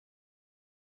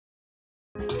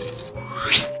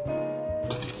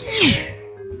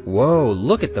Whoa,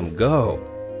 look at them go!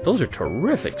 Those are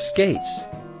terrific skates!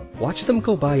 Watch them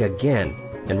go by again,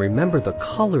 and remember the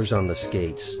colors on the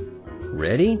skates.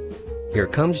 Ready? Here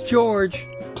comes George!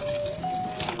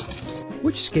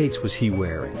 Which skates was he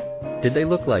wearing? Did they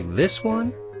look like this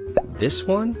one,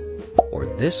 or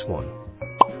this one?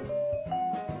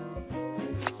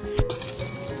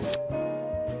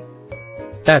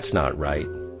 That's not right.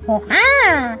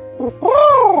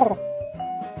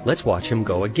 Let's watch him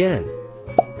go again.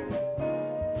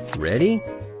 Ready?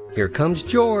 Here comes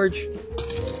George.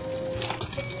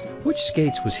 Which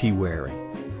skates was he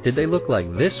wearing? Did they look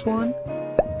like this one,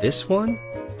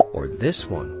 or this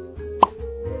one?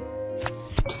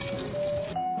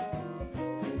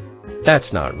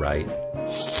 That's not right.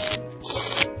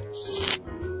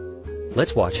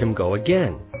 Let's watch him go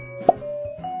again.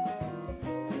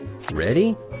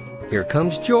 Ready? Here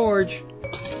comes George.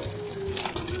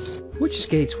 Which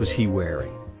skates was he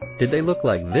wearing? Did they look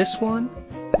like this one,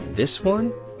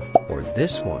 or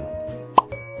this one?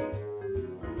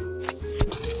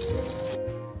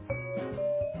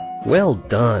 Well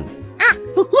done.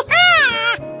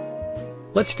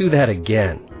 Let's do that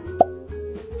again.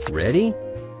 Ready?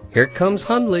 Here comes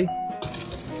Hundley.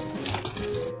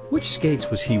 Which skates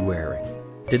was he wearing?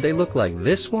 Did they look like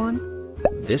this one,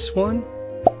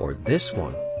 or this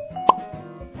one?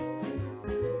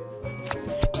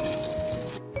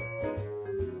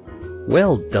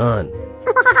 Well done.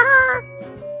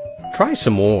 Try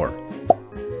some more.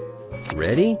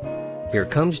 Ready? Here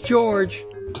comes George.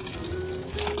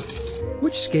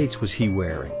 Which skates was he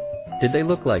wearing? Did they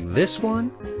look like this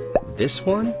one,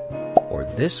 or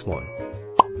this one?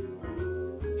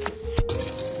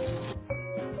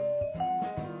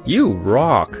 You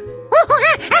rock!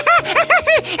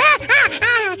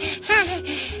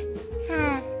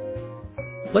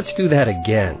 Let's do that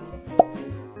again.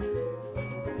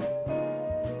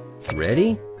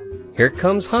 Ready? Here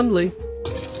comes Hundley.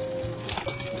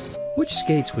 Which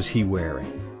skates was he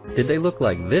wearing? Did they look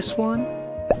like this one,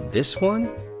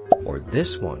 or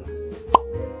this one?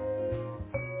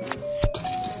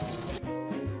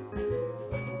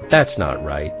 That's not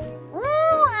right.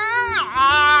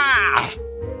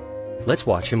 Let's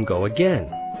watch him go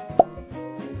again.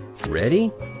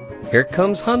 Ready? Here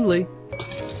comes Hundley.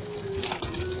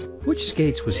 Which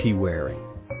skates was he wearing?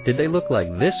 Did they look like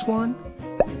this one,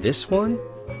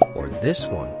 or this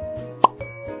one?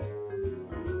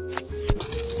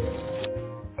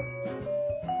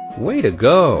 Way to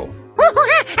go!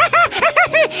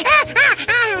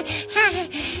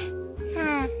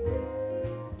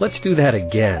 Let's do that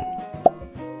again.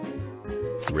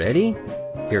 Ready?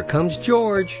 Here comes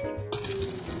George.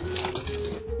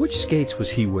 Which skates was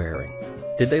he wearing?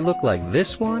 Did they look like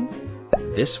this one,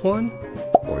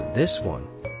 or this one?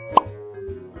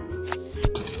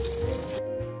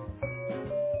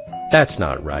 That's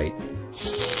not right.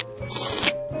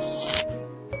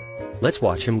 Let's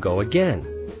watch him go again.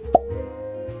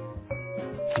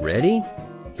 Ready?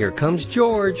 Here comes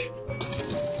George.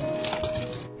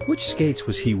 Which skates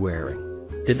was he wearing?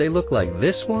 Did they look like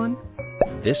this one,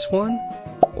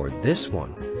 or this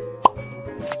one?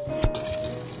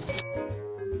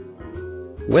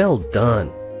 Well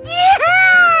done.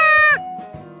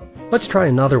 Let's try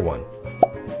another one.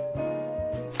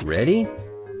 Ready?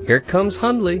 Here comes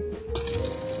Hundley.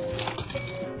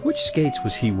 Which skates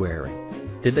was he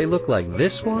wearing? Did they look like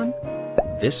this one,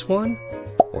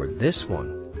 or this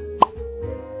one?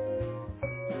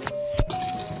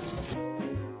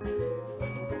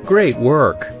 Great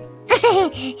work.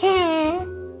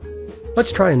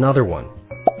 Let's try another one.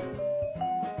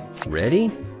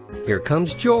 Ready? Here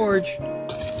comes George.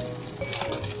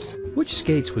 Which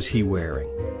skates was he wearing?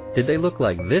 Did they look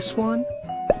like this one,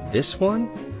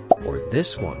 or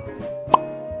this one?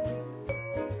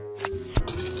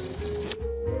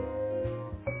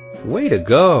 Way to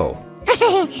go!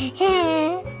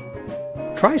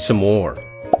 Try some more.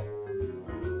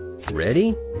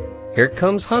 Ready? Here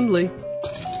comes Hundley.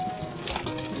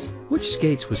 Which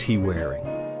skates was he wearing?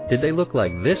 Did they look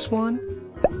like this one,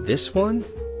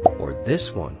 or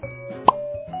this one?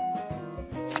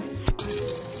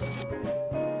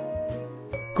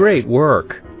 Great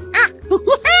work!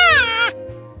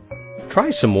 Try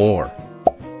some more.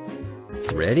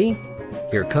 Ready?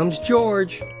 Here comes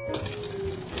George.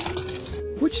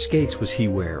 Which skates was he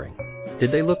wearing?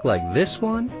 Did they look like this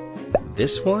one,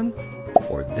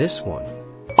 or this one?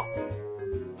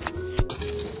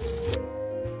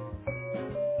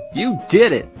 You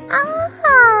did it!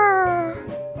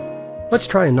 Let's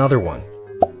try another one.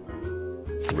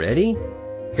 Ready?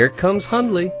 Here comes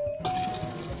Hundley.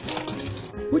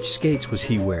 Which skates was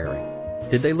he wearing?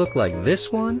 Did they look like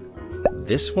this one,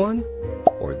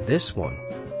 or this one?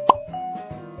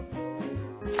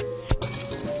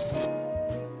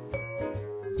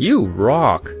 You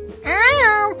rock!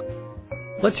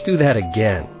 Let's do that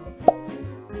again.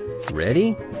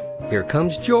 Ready? Here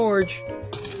comes George.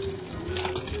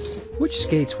 Which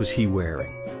skates was he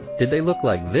wearing? Did they look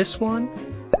like this one,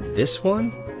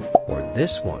 or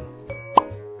this one?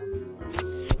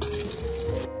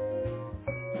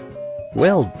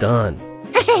 Well done.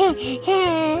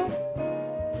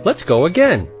 Let's go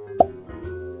again.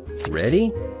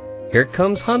 Ready? Here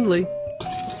comes Hundley.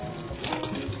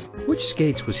 Which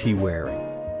skates was he wearing?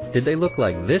 Did they look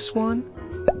like this one,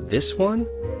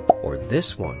 or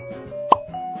this one?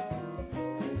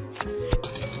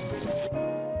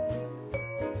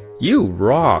 You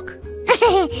rock!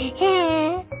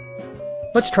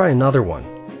 Let's try another one.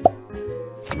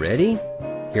 Ready?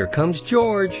 Here comes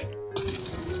George.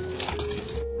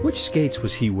 Which skates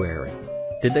was he wearing?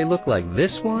 Did they look like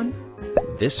this one,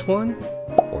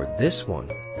 or this one?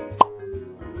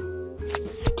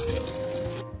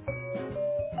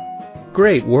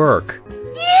 Great work!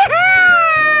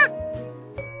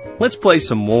 Let's play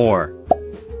some more.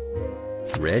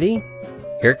 Ready?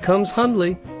 Here comes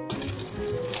Hundley.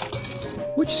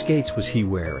 Which skates was he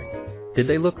wearing? Did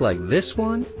they look like this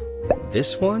one,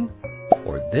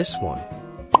 or this one?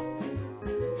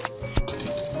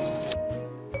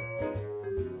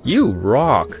 You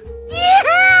rock!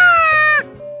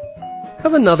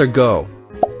 Have another go.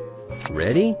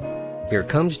 Ready? Here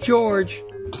comes George.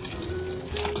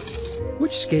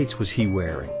 Which skates was he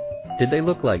wearing? Did they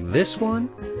look like this one,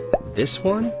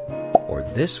 or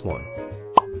this one?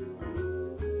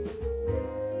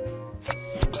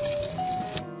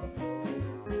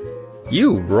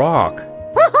 You rock!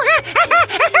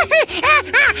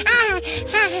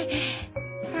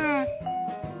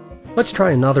 Let's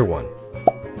try another one.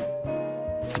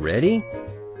 Ready?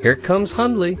 Here comes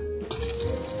Hundley.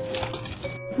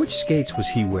 Which skates was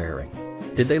he wearing?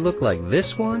 Did they look like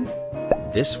this one,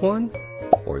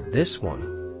 or this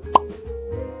one?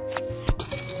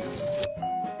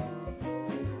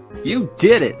 You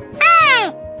did it!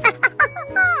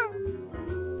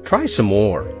 Try some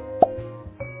more.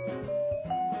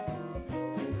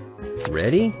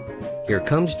 Ready? Here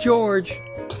comes George.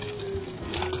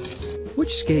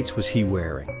 Which skates was he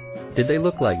wearing? Did they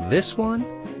look like this one,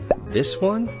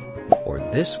 or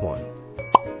this one?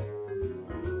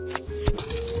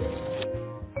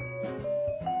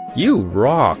 You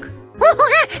rock!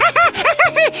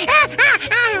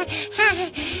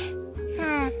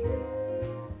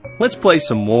 Let's play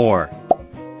some more.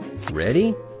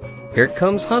 Ready? Here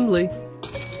comes Hundley.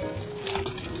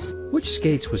 Which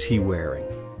skates was he wearing?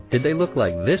 Did they look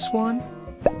like this one,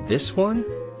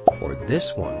 or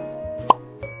this one?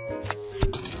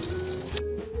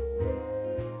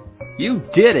 You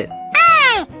did it!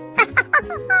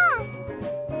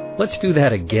 Let's do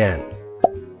that again.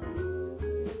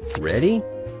 Ready?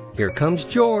 Here comes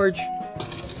George.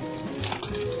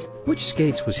 Which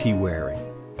skates was he wearing?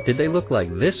 Did they look like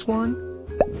this one,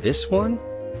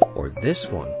 or this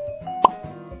one?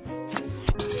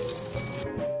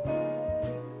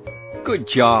 Good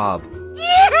job!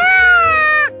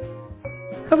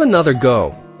 Have another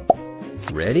go.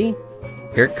 Ready?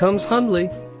 Here comes Hundley.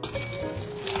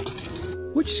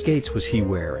 Which skates was he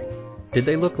wearing? Did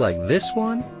they look like this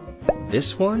one,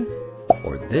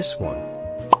 or this one?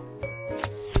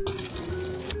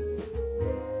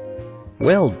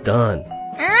 Well done!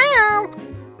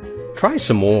 Try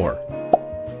some more.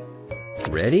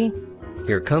 Ready?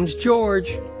 Here comes George.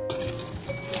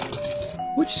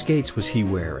 Which skates was he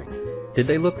wearing? Did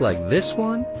they look like this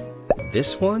one,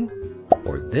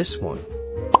 or this one?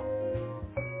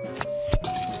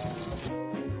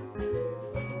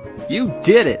 You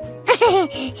did it!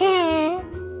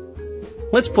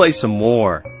 Let's play some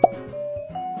more.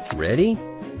 Ready?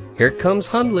 Here comes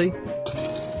Hundley.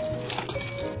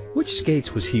 Which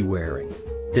skates was he wearing?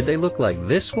 Did they look like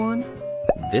this one,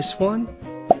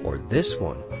 or this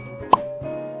one?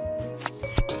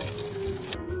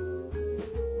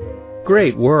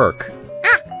 Great work!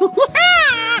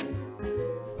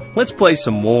 Let's play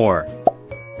some more.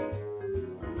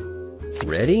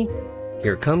 Ready?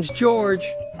 Here comes George.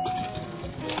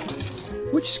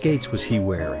 Which skates was he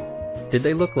wearing? Did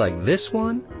they look like this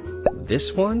one,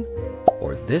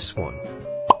 or this one?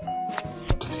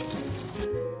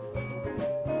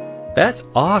 That's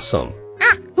awesome!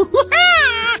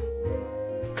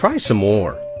 Try some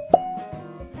more.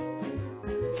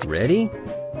 Ready?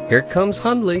 Here comes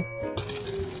Hundley.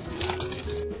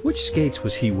 Which skates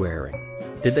was he wearing?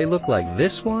 Did they look like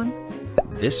this one,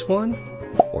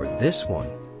 or this one?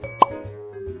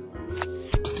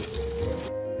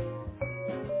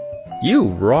 You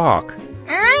rock!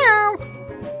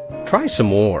 Try some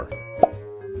more.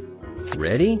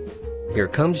 Ready? Here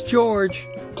comes George.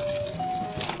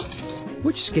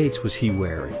 Which skates was he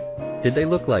wearing? Did they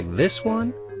look like this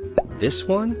one,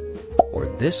 or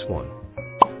this one?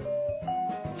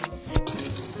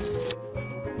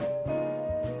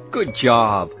 Good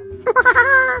job!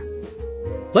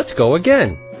 Let's go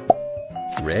again.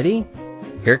 Ready?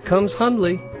 Here comes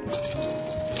Hundley.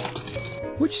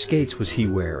 Which skates was he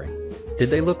wearing? Did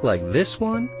they look like this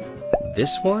one,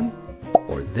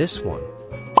 or this one?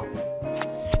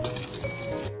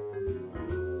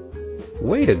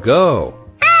 Way to go!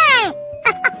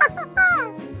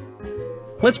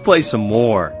 Let's play some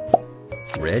more.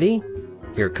 Ready?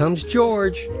 Here comes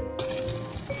George.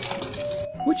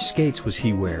 Which skates was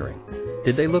he wearing?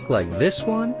 Did they look like this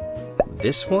one,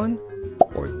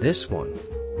 or this one?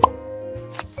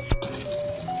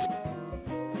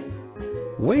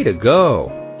 Way to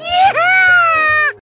go!